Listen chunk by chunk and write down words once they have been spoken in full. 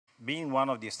being one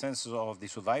of the extensors of the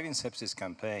Surviving Sepsis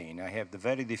campaign, I have the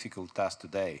very difficult task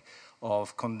today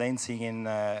of condensing in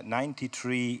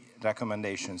 93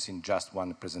 recommendations in just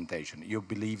one presentation. You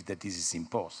believe that this is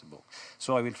impossible,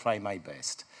 so I will try my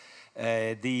best.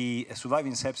 The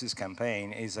Surviving Sepsis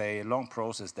campaign is a long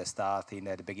process that started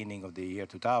at the beginning of the year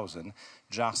 2000,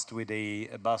 just with the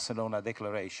Barcelona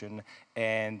Declaration,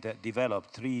 and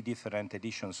developed 3 different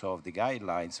editions of the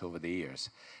guidelines over the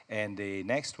years. And the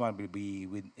next one will be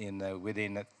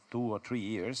within 2 or 3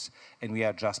 years, and we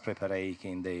are just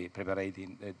preparing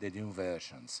the new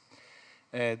versions.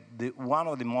 One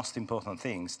of the most important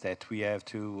things that we have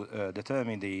to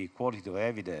determine the quality of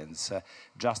evidence,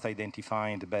 just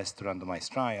identifying the best randomized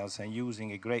trials and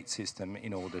using a great system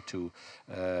in order to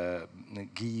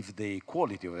give the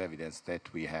quality of evidence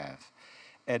that we have.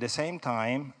 At the same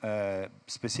time,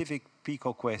 specific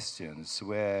PICO questions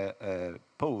were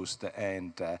posed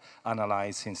and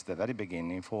analyzed since the very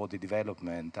beginning for the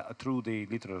development through the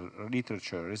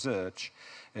literature research,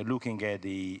 looking at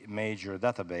the major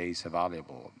database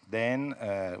available. Then,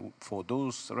 for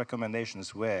those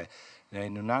recommendations where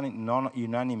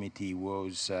non-unanimity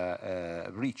was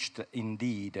reached,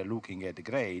 indeed, looking at the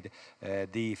grade,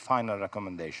 the final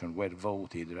recommendation were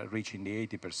voted, reaching the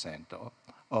 80%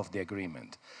 of the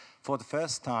agreement. For the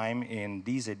first time in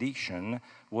this edition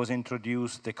was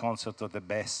introduced the concept of the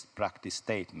best practice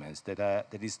statements, that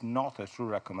is not a true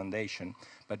recommendation,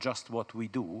 but just what we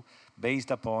do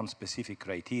based upon specific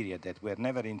criteria that were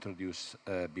never introduced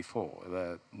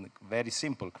before, very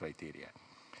simple criteria.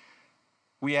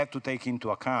 We have to take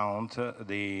into account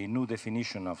the new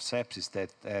definition of sepsis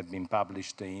that had been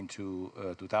published into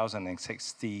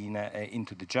 2016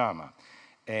 into the JAMA,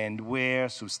 and where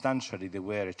substantially there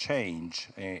were a change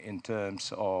in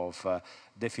terms of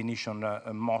definition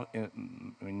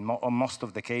in most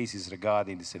of the cases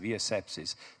regarding the severe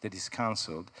sepsis that is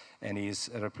cancelled and is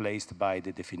replaced by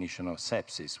the definition of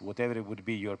sepsis. Whatever would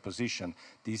be your position,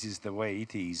 this is the way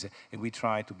it is, and we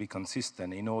try to be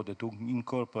consistent in order to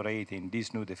incorporate in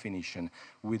this new definition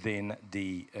within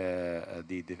the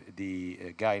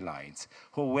guidelines.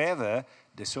 However,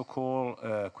 the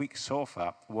so-called quick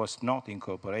SOFA was not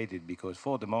incorporated because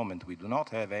for the moment we do not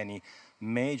have any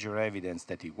major evidence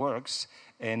that it works,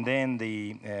 and then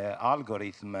the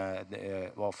algorithm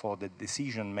for the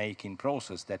decision-making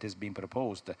process that has been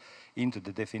proposed into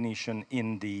the definition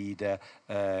indeed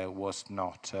was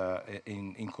not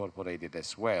incorporated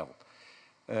as well.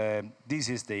 This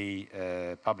is the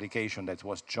publication that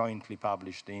was jointly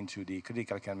published into the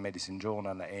Critical Care Medicine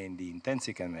Journal and the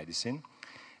Intensive Care Medicine.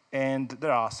 And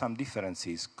there are some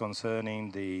differences concerning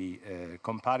the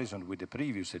comparison with the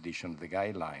previous edition of the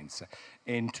guidelines.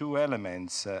 And 2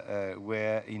 elements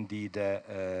were indeed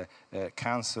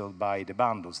cancelled by the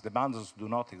bundles. The bundles do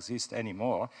not exist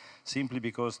anymore, simply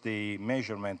because the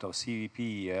measurement of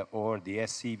CVP or the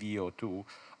SCVO2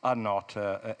 are not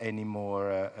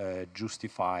anymore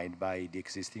justified by the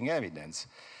existing evidence.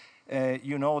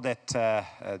 You know that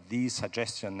these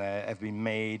suggestions have been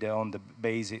made on the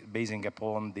basing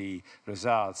upon the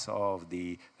results of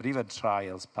the river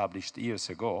trials published years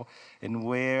ago, and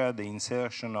where the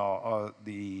insertion of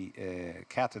the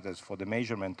catheters for the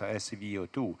measurement of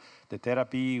SCVO2, the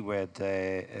therapy with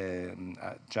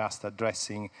just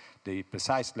addressing the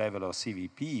precise level of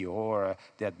CVP or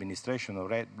the administration of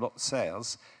red blood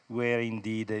cells, were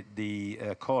indeed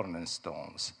the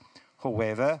cornerstones.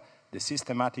 However, the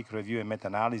systematic review and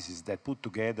meta-analysis that put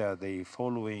together the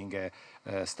following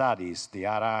studies, the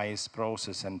RISE,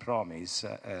 PROCESS, and PROMISE,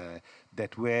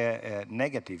 that were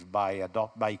negative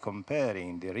by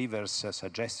comparing the reverse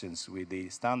suggestions with the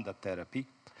standard therapy,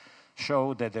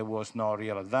 showed that there was no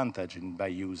real advantage by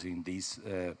using this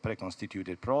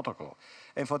pre-constituted protocol.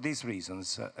 And for these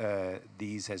reasons,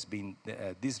 this has been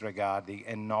disregarded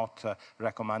and not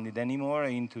recommended anymore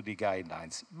into the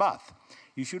guidelines. But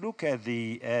if you look at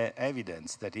the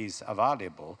evidence that is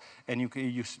available, and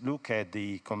you look at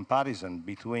the comparison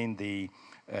between the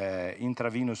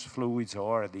intravenous fluids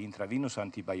or the intravenous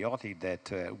antibiotic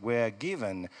that were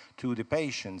given to the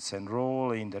patients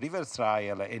enrolled in the RIVER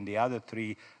trial and the other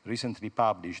 3 recently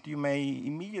published, you may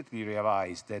immediately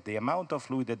realize that the amount of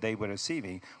fluid that they were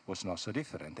receiving was not so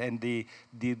different. And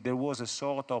there was a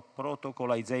sort of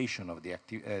protocolization of the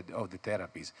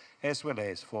therapies, as well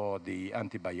as for the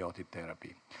antibiotic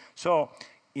therapy. So,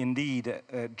 indeed,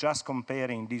 just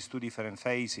comparing these 2 different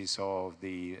phases of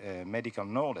the medical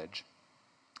knowledge,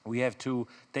 we have to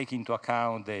take into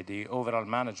account that the overall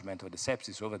management of the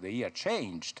sepsis over the year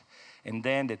changed. And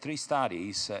then the 3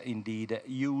 studies indeed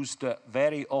used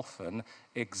very often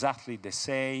exactly the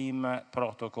same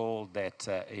protocol that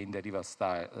in the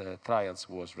RIVER trials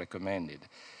was recommended.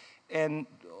 And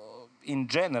in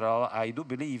general, I do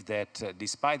believe that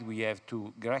despite we have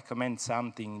to recommend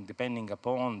something depending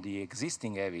upon the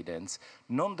existing evidence,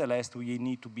 nonetheless we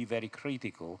need to be very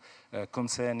critical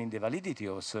concerning the validity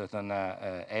of certain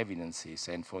evidences.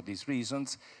 And for these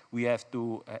reasons, we have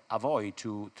to avoid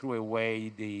to throw away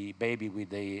the baby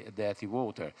with the dirty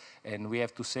water. And we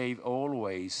have to save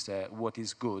always what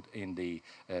is good in the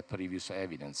previous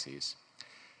evidences.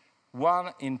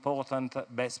 One important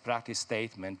best practice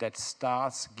statement that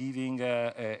starts giving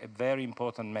a very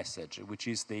important message, which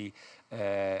is the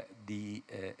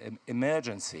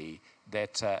emergency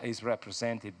that is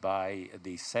represented by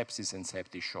the sepsis and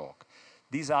septic shock.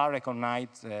 These are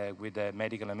recognized with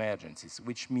medical emergencies,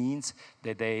 which means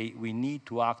that we need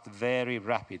to act very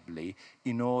rapidly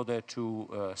in order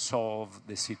to solve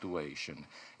the situation.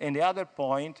 And the other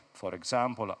point, for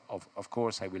example, of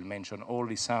course I will mention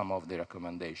only some of the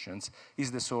recommendations,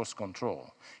 is the source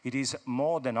control. It is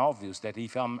more than obvious that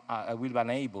if I will be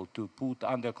unable to put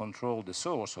under control the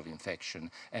source of infection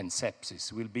and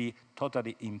sepsis, will be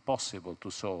totally impossible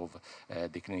to solve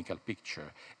the clinical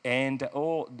picture. And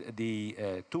all the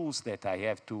tools that I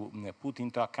have to put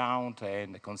into account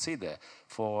and consider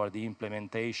for the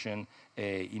implementation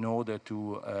in order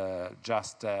to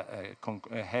just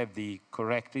have the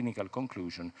correct clinical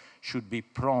conclusion should be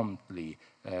promptly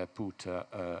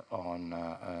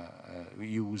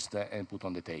used and put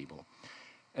on the table.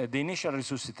 The initial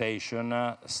resuscitation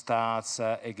starts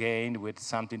again with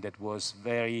something that was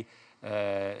very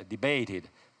debated.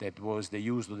 That was the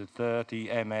use of the 30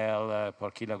 ml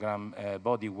per kilogram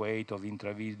body weight of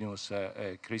intravenous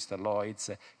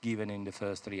crystalloids given in the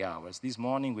first 3 hours. This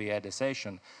morning we had a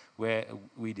session where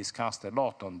we discussed a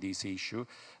lot on this issue,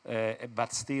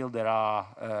 but still there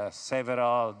are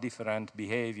several different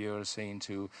behaviors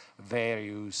into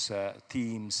various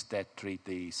teams that treat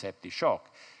the septic shock.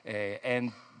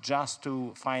 And just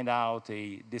to find out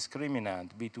a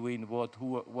discriminant between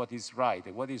what is right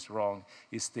and what is wrong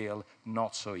is still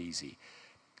not so easy.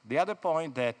 The other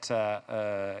point that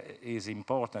is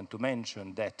important to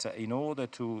mention that in order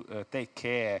to take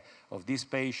care of these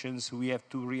patients, we have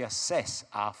to reassess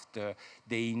after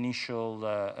the initial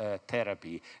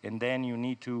therapy. And then you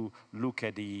need to look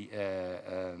at the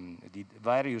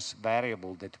various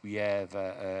variables that we have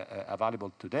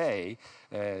available today,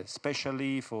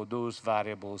 especially for those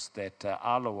variables that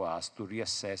allow us to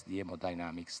reassess the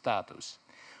hemodynamic status.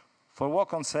 For what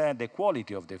concerns the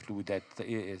quality of the fluid that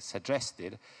is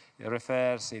suggested, it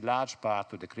refers a large part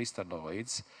to the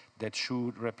crystalloids that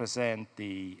should represent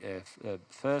the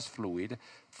first fluid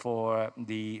for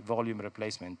the volume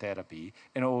replacement therapy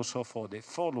and also for the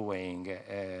following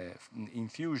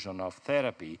infusion of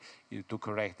therapy to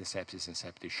correct the sepsis and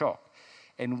septic shock.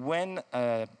 And when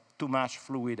too much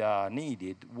fluid are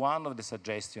needed, one of the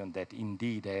suggestions that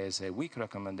indeed has a weak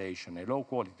recommendation, a low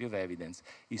quality of evidence,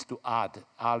 is to add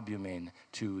albumin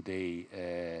to the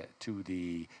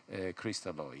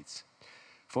crystalloids.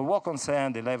 For what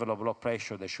concerns the level of blood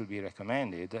pressure that should be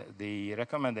recommended, the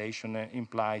recommendation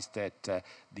implies that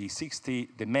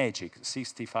the magic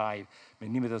 65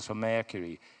 millimeters of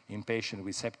mercury in patients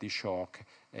with septic shock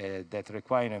that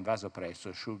require a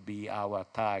vasopressor should be our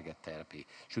target therapy,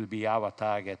 should be our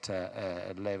target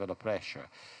level of pressure.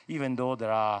 Even though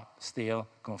there are still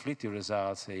conflicting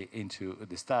results into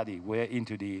the study,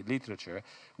 into the literature,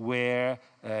 where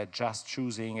just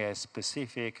choosing a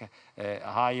specific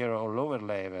higher or lower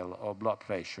level of blood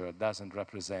pressure doesn't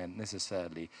represent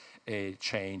necessarily a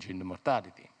change in the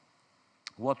mortality.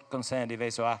 What concerns the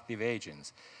vasoactive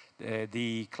agents,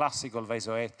 the classical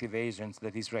vasoactive agent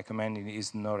that is recommended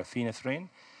is norepinephrine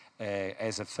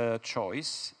as a third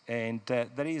choice. And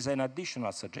there is an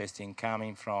additional suggestion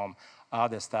coming from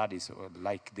other studies,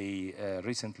 like the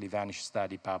recently vanished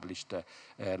study published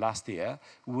last year,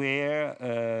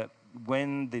 where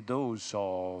when the dose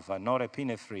of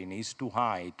norepinephrine is too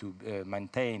high to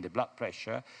maintain the blood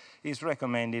pressure, is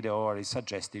recommended or is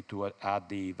suggested to add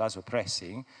the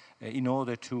vasopressin in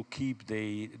order to keep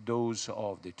the dose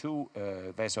of the two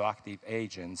vasoactive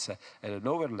agents at a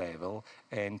lower level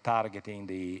and targeting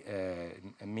the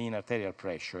mean arterial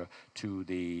pressure to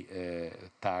the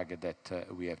target that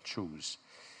we have chosen.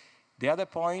 The other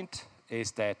point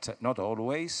is that not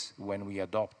always, when we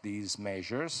adopt these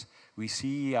measures, we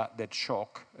see that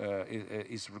shock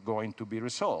is going to be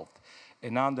resolved.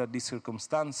 And under these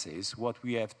circumstances, what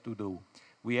we have to do,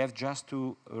 we have just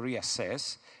to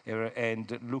reassess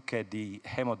and look at the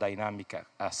hemodynamic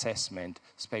assessment,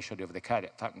 especially of the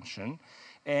cardiac function,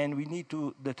 and we need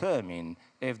to determine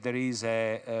if there is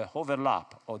an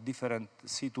overlap of different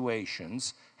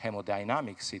situations,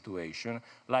 hemodynamic situation,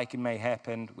 like it may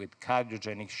happen with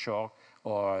cardiogenic shock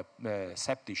or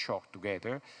septic shock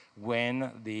together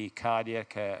when the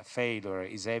cardiac failure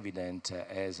is evident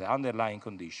as an underlying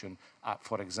condition,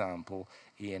 for example,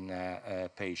 in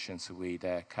patients with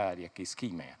cardiac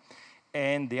ischemia.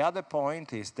 And the other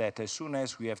point is that as soon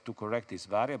as we have to correct these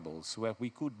variables, what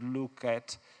we could look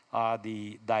at are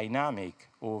the dynamic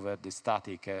over the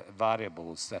static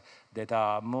variables that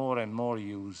are more and more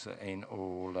used in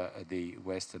all the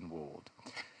Western world.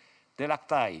 The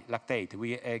lactate,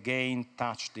 we again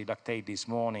touched the lactate this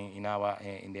morning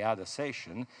in the other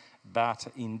session, but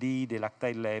indeed the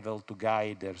lactate level to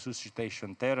guide the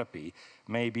resuscitation therapy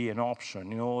may be an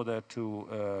option in order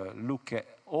to look at,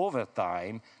 over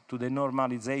time, to the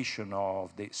normalization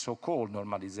of the so-called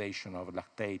normalization of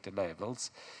lactate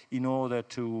levels in order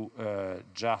to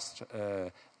just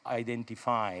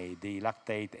identify the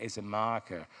lactate as a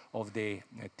marker of the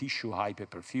tissue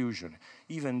hyperperfusion,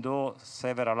 even though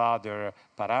several other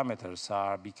parameters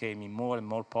are becoming more and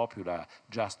more popular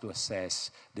just to assess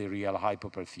the real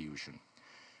hypoperfusion.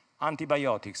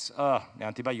 Antibiotics.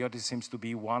 Antibiotics seems to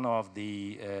be one of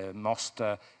the most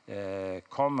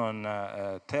common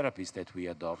therapies that we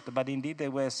adopt, but indeed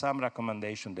there were some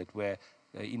recommendations that were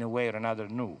in a way or another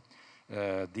new.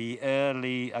 The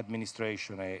early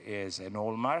administration is an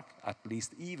hallmark, at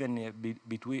least even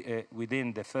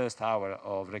within the first hour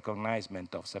of recognition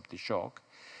of septic shock,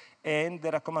 and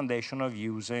the recommendation of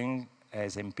using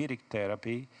as empiric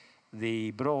therapy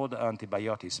the broad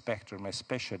antibiotic spectrum,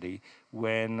 especially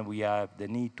when we have the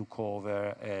need to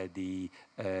cover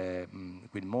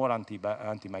with more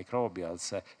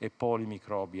antimicrobials a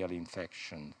polymicrobial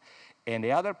infection. And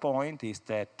the other point is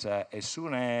that as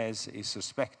soon as is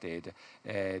suspected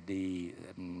the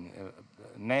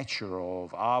nature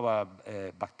of our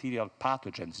bacterial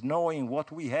pathogens, knowing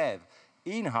what we have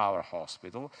in our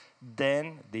hospital,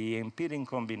 then the empiric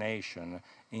combination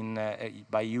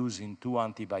by using 2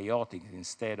 antibiotics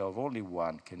instead of only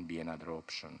 1 can be another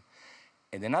option.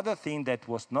 And another thing that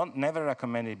was never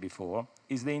recommended before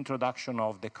is the introduction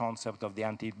of the concept of the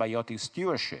antibiotic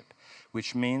stewardship,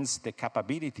 which means the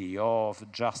capability of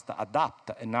just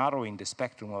adapt and narrowing the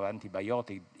spectrum of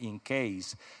antibiotic in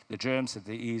case the germs that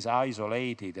is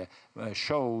isolated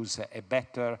shows a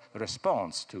better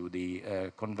response to the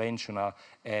conventional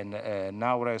and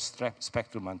narrow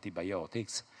spectrum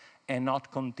antibiotics, and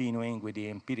not continuing with the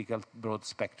empirical broad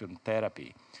spectrum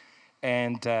therapy.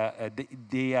 And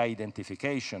the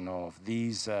identification of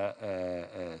these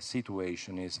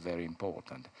situation is very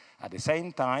important. At the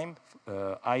same time,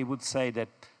 I would say that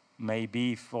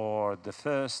maybe for the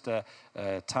first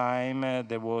time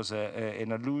there was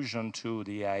an allusion to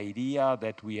the idea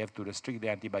that we have to restrict the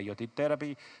antibiotic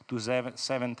therapy to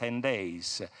 7-10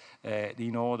 days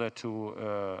in order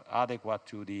to adequate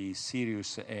to the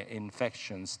serious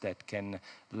infections that can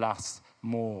last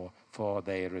more for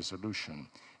their resolution.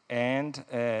 And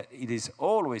it is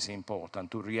always important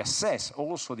to reassess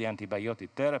also the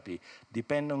antibiotic therapy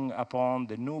depending upon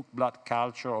the new blood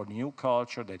culture or new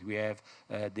culture that we have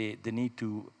the need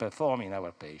to perform in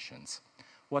our patients.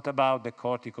 What about the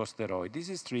corticosteroid? This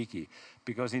is tricky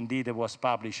because indeed it was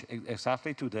published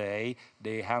exactly today,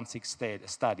 the ANTONELLI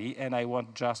study, and I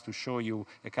want just to show you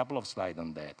a couple of slides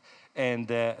on that. And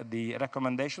the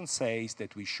recommendation says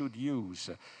that we should use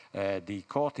the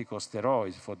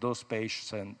corticosteroids for those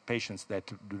patients that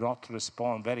do not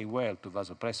respond very well to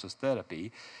vasopressor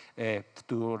therapy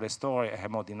to restore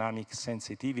hemodynamic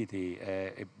sensitivity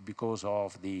because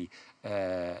of the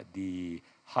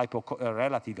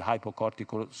relative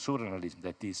hypocorticosurinalism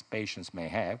that these patients may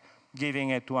have,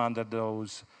 giving a 200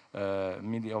 dose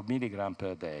of milligram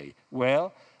per day.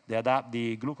 Well,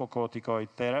 the glucocorticoid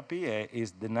therapy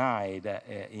is denied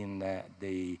in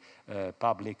this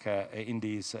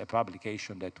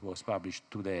publication that was published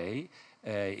today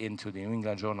into the New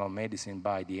England Journal of Medicine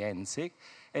by the ANTONELLI,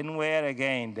 and where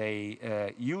again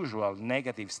the usual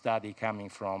negative study coming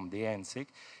from the ANTONELLI,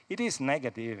 it is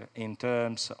negative in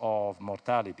terms of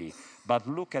mortality, but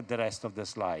look at the rest of the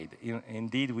slide.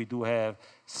 Indeed, we do have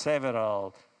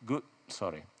several good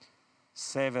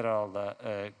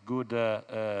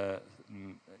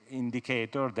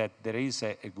indicator that there is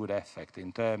a good effect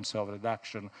in terms of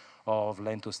reduction of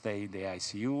length of stay in the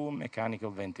ICU, mechanical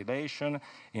ventilation,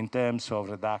 in terms of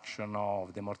reduction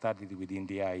of the mortality within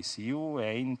the ICU,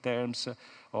 and in terms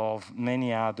of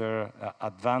many other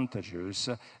advantages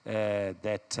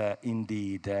that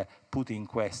indeed put in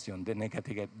question the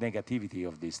negativity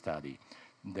of this study.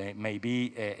 Maybe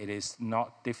it is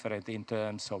not different in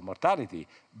terms of mortality,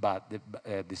 but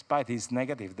despite its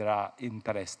negative, there are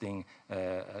interesting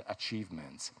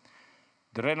achievements.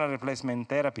 The renal replacement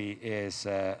therapy is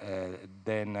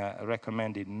then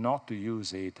recommended not to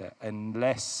use it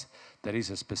unless there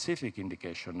is a specific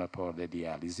indication for the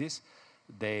dialysis.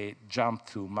 They jump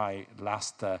to my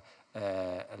last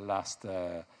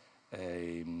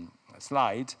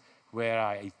slide, where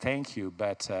I thank you,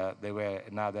 but there were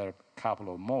another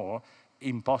couple of more.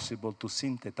 Impossible to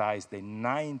synthesize the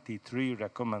 93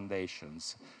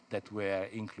 recommendations that were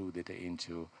included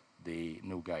into the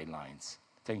new guidelines.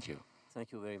 Thank you.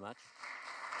 Thank you very much.